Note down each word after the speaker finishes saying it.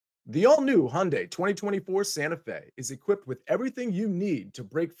The all-new Hyundai 2024 Santa Fe is equipped with everything you need to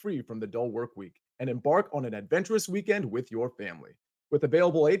break free from the dull work week and embark on an adventurous weekend with your family. With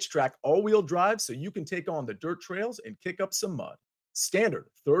available H-Track all-wheel drive so you can take on the dirt trails and kick up some mud. Standard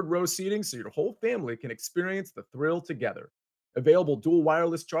third-row seating so your whole family can experience the thrill together. Available dual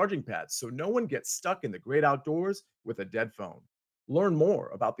wireless charging pads so no one gets stuck in the great outdoors with a dead phone. Learn more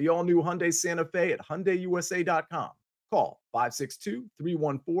about the all-new Hyundai Santa Fe at HyundaiUSA.com. Call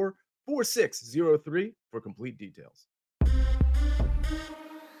 562-314-4603 for complete details.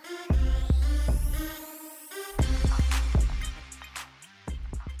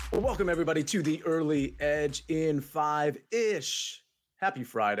 Well, welcome everybody to the Early Edge in 5-ish. Happy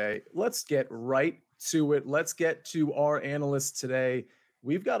Friday. Let's get right to it. Let's get to our analysts today.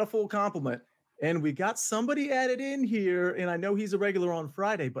 We've got a full complement. And we got somebody added in here, and I know he's a regular on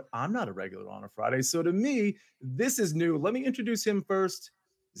Friday, but I'm not a regular on a Friday. So to me, this is new. Let me introduce him first.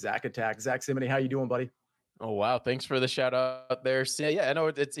 Zach Attack. Zach Simony, how you doing, buddy? Oh, wow. Thanks for the shout out there. So, yeah, I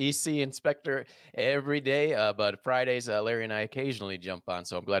know it's EC Inspector every day, but Fridays, Larry and I occasionally jump on.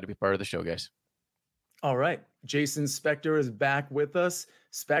 So I'm glad to be part of the show, guys. All right. Jason Spector is back with us.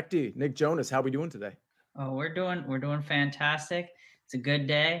 Specty, Nick Jonas, how we doing today? Oh, we're doing fantastic. It's a good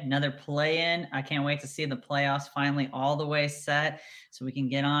day. Another play-in. I can't wait to see the playoffs finally all the way set so we can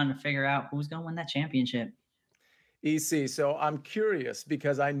get on to figure out who's going to win that championship. EC, so I'm curious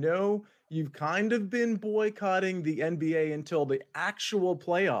because I know you've kind of been boycotting the NBA until the actual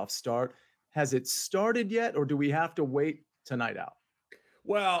playoffs start. Has it started yet, or do we have to wait tonight out?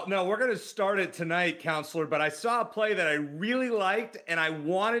 Well, no, we're going to start it tonight, Counselor, but I saw a play that I really liked, and I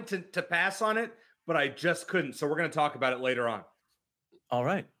wanted to pass on it, but I just couldn't. So we're going to talk about it later on. All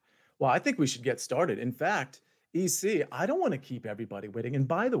right. Well, I think we should get started. In fact, EC, I don't want to keep everybody waiting. And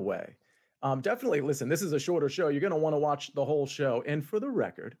by the way, definitely listen, this is a shorter show. You're going to want to watch the whole show. And for the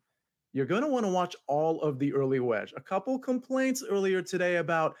record, you're going to want to watch all of the early wedge. A couple complaints earlier today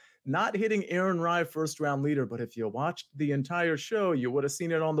about not hitting Aaron Rye first round leader. But if you watched the entire show, you would have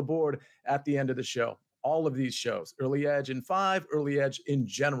seen it on the board at the end of the show. All of these shows, Early Edge in 5, Early Edge in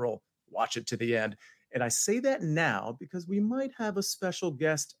general, watch it to the end. And I say that now because we might have a special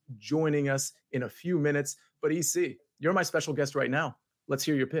guest joining us in a few minutes. But EC, you're my special guest right now. Let's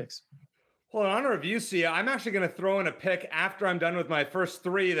hear your picks. Well, in honor of you, Sia, I'm actually going to throw in a pick after I'm done with my first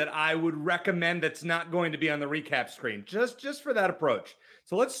three that I would recommend that's not going to be on the recap screen, just for that approach.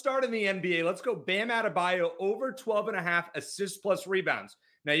 So let's start in the NBA. Let's go Bam Adebayo over 12.5 assists plus rebounds.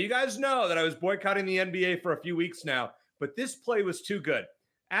 Now, you guys know that I was boycotting the NBA for a few weeks now, but this play was too good.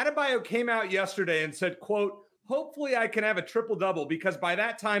 Adebayo came out yesterday and said, quote, hopefully I can have a triple-double because by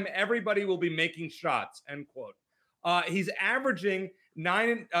that time, everybody will be making shots, end quote. He's averaging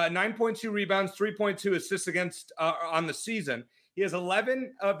 9.2 rebounds, 3.2 assists against on the season. He has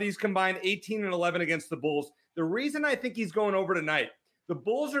 11 of these combined, 18 and 11 against the Bulls. The reason I think he's going over tonight, the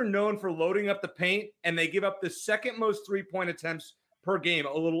Bulls are known for loading up the paint, and they give up the second most three-point attempts per game,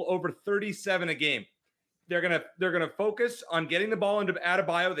 a little over 37 a game. They're gonna focus on getting the ball into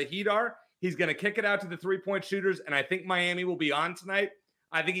Adebayo. The Heat are. He's gonna kick it out to the three-point shooters, and I think Miami will be on tonight.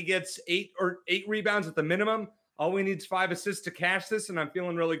 I think he gets eight rebounds at the minimum. All we need is 5 assists to cash this, and I'm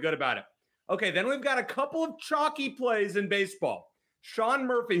feeling really good about it. Okay, then we've got a couple of chalky plays in baseball. Sean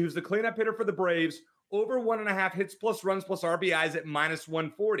Murphy, who's the cleanup hitter for the Braves, over 1.5 hits plus runs plus RBIs at minus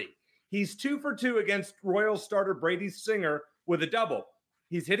 140. He's 2 for 2 against Royals starter Brady Singer with a double.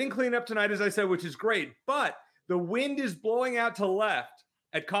 He's hitting cleanup tonight, as I said, which is great, but the wind is blowing out to left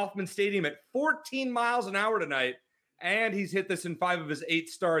at Kauffman Stadium at 14 miles an hour tonight, and he's hit this in 5 of his 8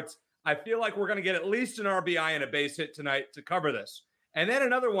 starts. I feel like we're going to get at least an RBI and a base hit tonight to cover this. And then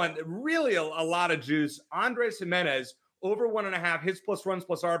another one, really a lot of juice, Andres Jimenez, over 1.5 hits plus runs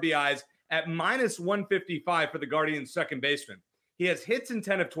plus RBIs at minus 155 for the Guardians' second baseman. He has hits in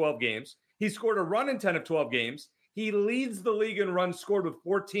 10 of 12 games. He scored a run in 10 of 12 games. He leads the league in runs scored with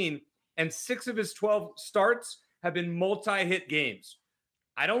 14, and 6 of his 12 starts have been multi-hit games.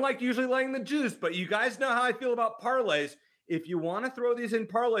 I don't like usually laying the juice, but you guys know how I feel about parlays. If you want to throw these in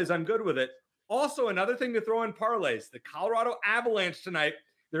parlays, I'm good with it. Also, another thing to throw in parlays, the Colorado Avalanche tonight.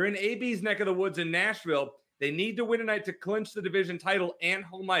 They're in AB's neck of the woods in Nashville. They need to win tonight to clinch the division title and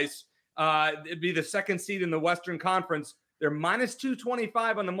home ice. It'd be the second seed in the Western Conference. They're minus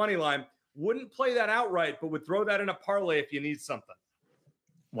 225 on the money line. Wouldn't play that outright, but would throw that in a parlay if you need something.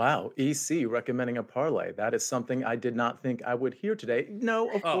 Wow, EC recommending a parlay. That is something I did not think I would hear today. No,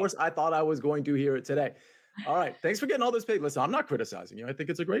 of course, I thought I was going to hear it today. All right, thanks for getting all this paid. Listen, I'm not criticizing you. I think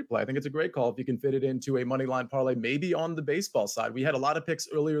it's a great play. I think it's a great call if you can fit it into a money line parlay, maybe on the baseball side. We had a lot of picks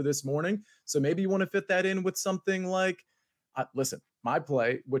earlier this morning, so maybe you want to fit that in with something like, listen, my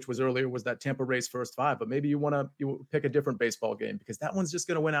play, which was earlier, was that Tampa Rays first 5, but maybe you pick a different baseball game because that one's just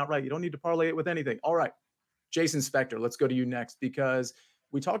going to win outright. You don't need to parlay it with anything. All right, Jason Spector, let's go to you next because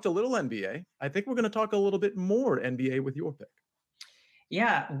we talked a little NBA. I think we're going to talk a little bit more NBA with your pick.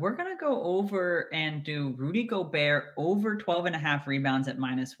 Yeah, we're going to go over and do Rudy Gobert over 12.5 rebounds at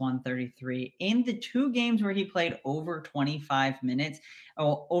 -133 in the 2 games where he played over 25 minutes,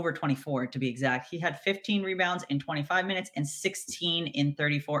 over 24 to be exact. He had 15 rebounds in 25 minutes and 16 in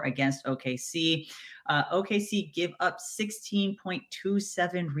 34 against OKC. OKC give up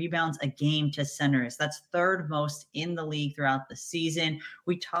 16.27 rebounds a game to centers. That's 3rd most in the league throughout the season.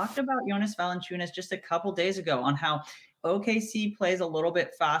 We talked about Jonas Valanciunas just a couple days ago on how OKC plays a little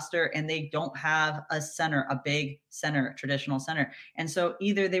bit faster and they don't have a center, a big center, traditional center. And so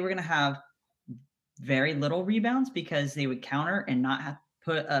either they were going to have very little rebounds because they would counter and not have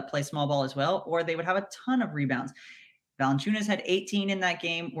play small ball as well, or they would have a ton of rebounds. Valanciunas had 18 in that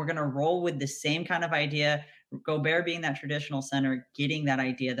game. We're going to roll with the same kind of idea. Gobert being that traditional center, getting that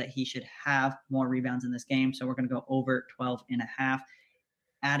idea that he should have more rebounds in this game. So we're going to go over 12.5.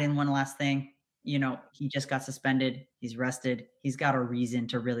 Add in one last thing. You know, he just got suspended. He's rested. He's got a reason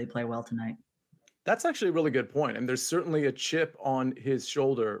to really play well tonight. That's actually a really good point. And there's certainly a chip on his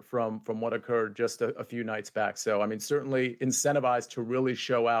shoulder from what occurred just a few nights back. So, I mean, certainly incentivized to really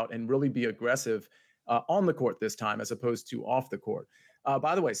show out and really be aggressive on the court this time, as opposed to off the court.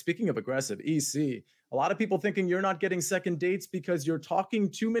 By the way, speaking of aggressive, EC, a lot of people thinking you're not getting second dates because you're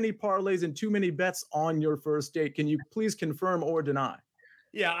talking too many parlays and too many bets on your first date. Can you please confirm or deny?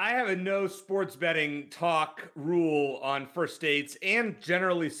 Yeah, I have a no sports betting talk rule on first dates and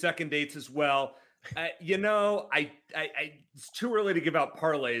generally second dates as well. It's too early to give out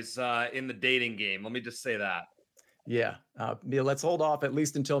parlays in the dating game. Let me just say that. Yeah. Let's hold off at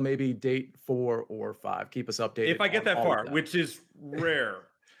least until maybe date 4 or 5. Keep us updated. If I get that far, which is rare.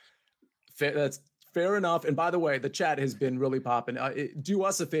 That's fair enough. And by the way, the chat has been really popping. Do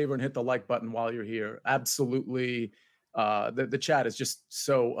us a favor and hit the like button while you're here. Absolutely. The chat is just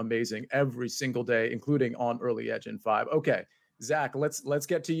so amazing every single day, including on Early Edge in 5. Okay, Zach, let's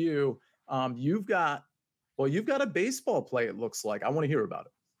get to you. You've got a baseball play, it looks like. I want to hear about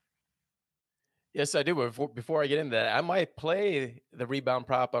it. Yes, I do. Before I get into that, I might play the rebound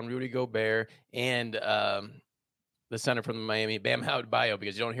prop on Rudy Gobert and the center from Miami, Bam Adebayo,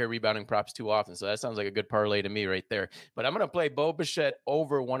 because you don't hear rebounding props too often. So that sounds like a good parlay to me right there. But I'm going to play Bo Bichette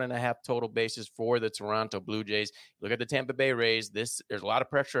over 1.5 total bases for the Toronto Blue Jays. Look at the Tampa Bay Rays. There's a lot of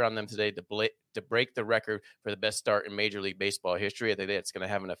pressure on them today to break the record for the best start in Major League Baseball history. I think that's going to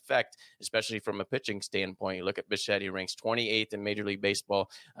have an effect, especially from a pitching standpoint. You look at Bichette, he ranks 28th in Major League Baseball.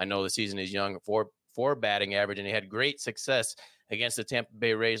 I know the season is young, for batting average, and he had great success against the Tampa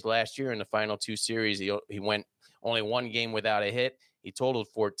Bay Rays last year in the final 2 series. He went only 1 game without a hit. He totaled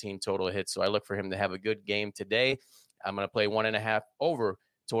 14 total hits. So I look for him to have a good game today. I'm going to play 1.5 over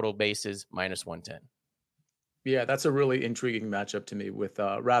total bases -110. Yeah, that's a really intriguing matchup to me with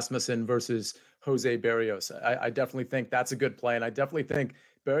Rasmussen versus Jose Berrios. I definitely think that's a good play. And I definitely think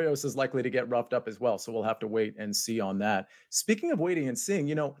Berrios is likely to get roughed up as well. So we'll have to wait and see on that. Speaking of waiting and seeing,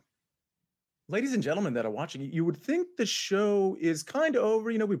 ladies and gentlemen that are watching, you would think the show is kind of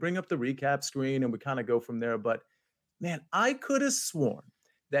over. We bring up the recap screen and we kind of go from there. But man, I could have sworn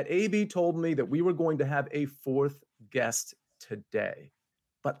that AB told me that we were going to have a 4th guest today,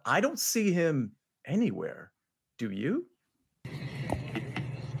 but I don't see him anywhere. Do you?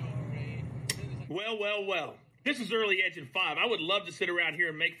 Well. This is Early Edge in 5. I would love to sit around here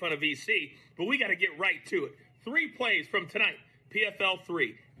and make fun of EC, but we got to get right to it. 3 plays from tonight. PFL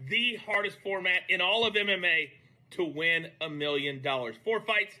 3, the hardest format in all of MMA to win $1 million. 4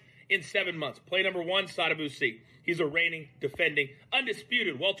 fights in 7 months. Play number 1, Sada Busi. He's a reigning, defending,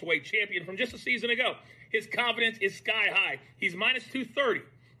 undisputed welterweight champion from just a season ago. His confidence is sky high. He's -230,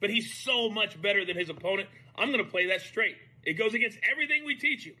 but he's so much better than his opponent. I'm going to play that straight. It goes against everything we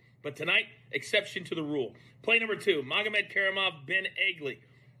teach you. But tonight, exception to the rule. Play number 2, Magomed Karamov Ben Egli.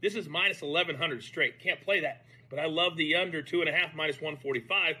 This is -1100 straight. Can't play that. But I love the under 2.5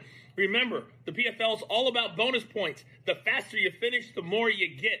 -145. Remember, the PFL is all about bonus points. The faster you finish, the more you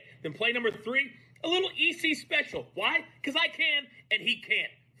get. Then play number 3, a little EC special. Why? Because I can and he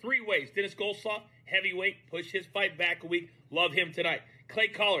can't. 3 ways. Dennis Golsoff, heavyweight, push his fight back a week. Love him tonight. Clay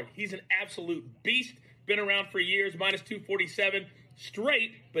Collard, he's an absolute beast. Been around for years, -247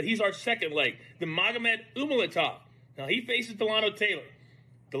 straight, but he's our second leg. Then Magomed Umalatov. Now he faces Delano Taylor.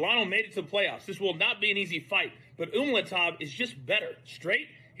 Delano made it to the playoffs. This will not be an easy fight, but Umalatov is just better. Straight,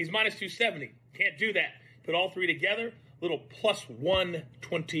 he's -270. Can't do that. Put all 3 together, little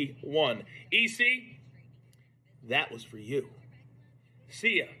 +121. EC, that was for you.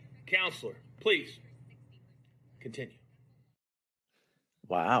 See ya. Counselor, please continue.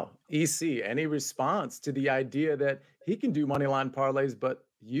 Wow. EC, any response to the idea that he can do money line parlays, but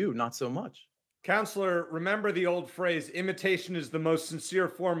you not so much? Counselor, remember the old phrase, imitation is the most sincere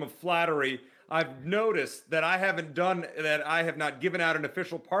form of flattery. I've noticed that I have not given out an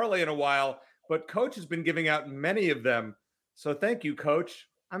official parlay in a while, but Coach has been giving out many of them. So thank you, Coach.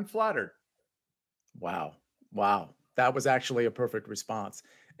 I'm flattered. Wow. That was actually a perfect response.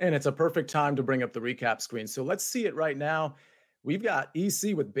 And it's a perfect time to bring up the recap screen. So let's see it right now. We've got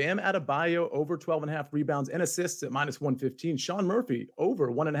EC with Bam Adebayo over 12.5 rebounds and assists at -115. Sean Murphy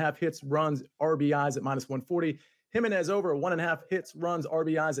over 1.5 hits, runs, RBIs at -140. Jimenez over 1.5 hits, runs,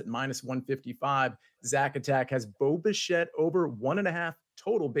 RBIs at -155. Zach Attack has Bo Bichette over 1.5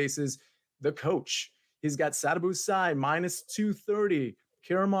 total bases. The Coach, he's got Sadabu Sai -230.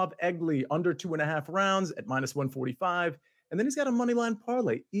 Karamov Egley under 2.5 rounds at -145. And then he's got a money line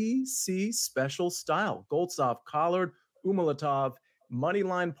parlay, EC special style. Goltsov, Collard, Umalatov, money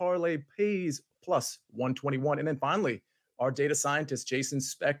line parlay pays +121. And then finally, our data scientist, Jason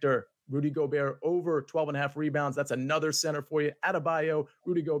Spector, Rudy Gobert over 12.5 rebounds. That's another center for you. Adebayo,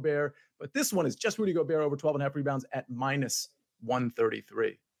 Rudy Gobert. But this one is just Rudy Gobert over 12.5 rebounds at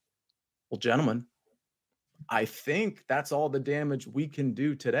 -133. Well, gentlemen, I think that's all the damage we can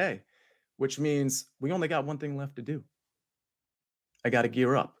do today, which means we only got one thing left to do. I got to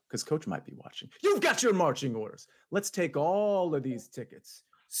gear up because Coach might be watching. You've got your marching orders. Let's take all of these tickets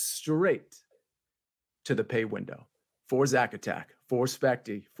straight to the pay window for Zach Attack, for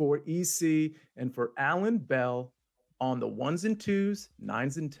Specty, for EC, and for Alan Bell on the 1s and 2s,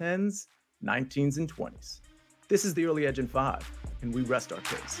 9s and 10s, 19s and 20s. This is the Early Edge in 5, and we rest our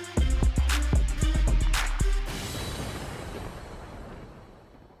case.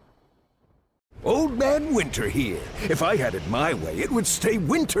 Old Man Winter here. If I had it my way, it would stay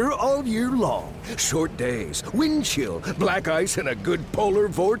winter all year long. Short days, wind chill, black ice, and a good polar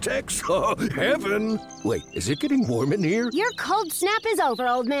vortex. Oh, heaven! Wait, is it getting warm in here? Your cold snap is over,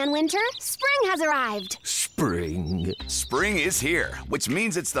 Old Man Winter. Spring has arrived. Spring. Spring is here, which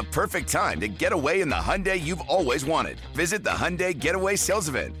means it's the perfect time to get away in the Hyundai you've always wanted. Visit the Hyundai Getaway Sales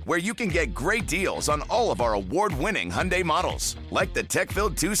Event, where you can get great deals on all of our award-winning Hyundai models, like the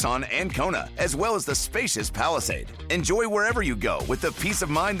tech-filled Tucson and Kona, as well as the spacious Palisade. Enjoy wherever you go with the peace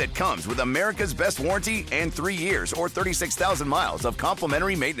of mind that comes with America's best warranty and 3 years or 36,000 miles of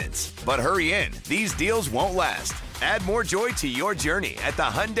complimentary maintenance. But hurry in, these deals won't last. Add more joy to your journey at the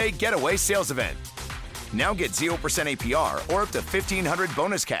Hyundai Getaway Sales Event. Now get 0% APR or up to $1,500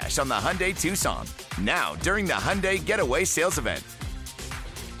 bonus cash on the Hyundai Tucson. Now, during the Hyundai Getaway Sales Event.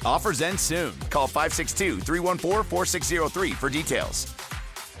 Offers end soon. Call 562-314-4603 for details.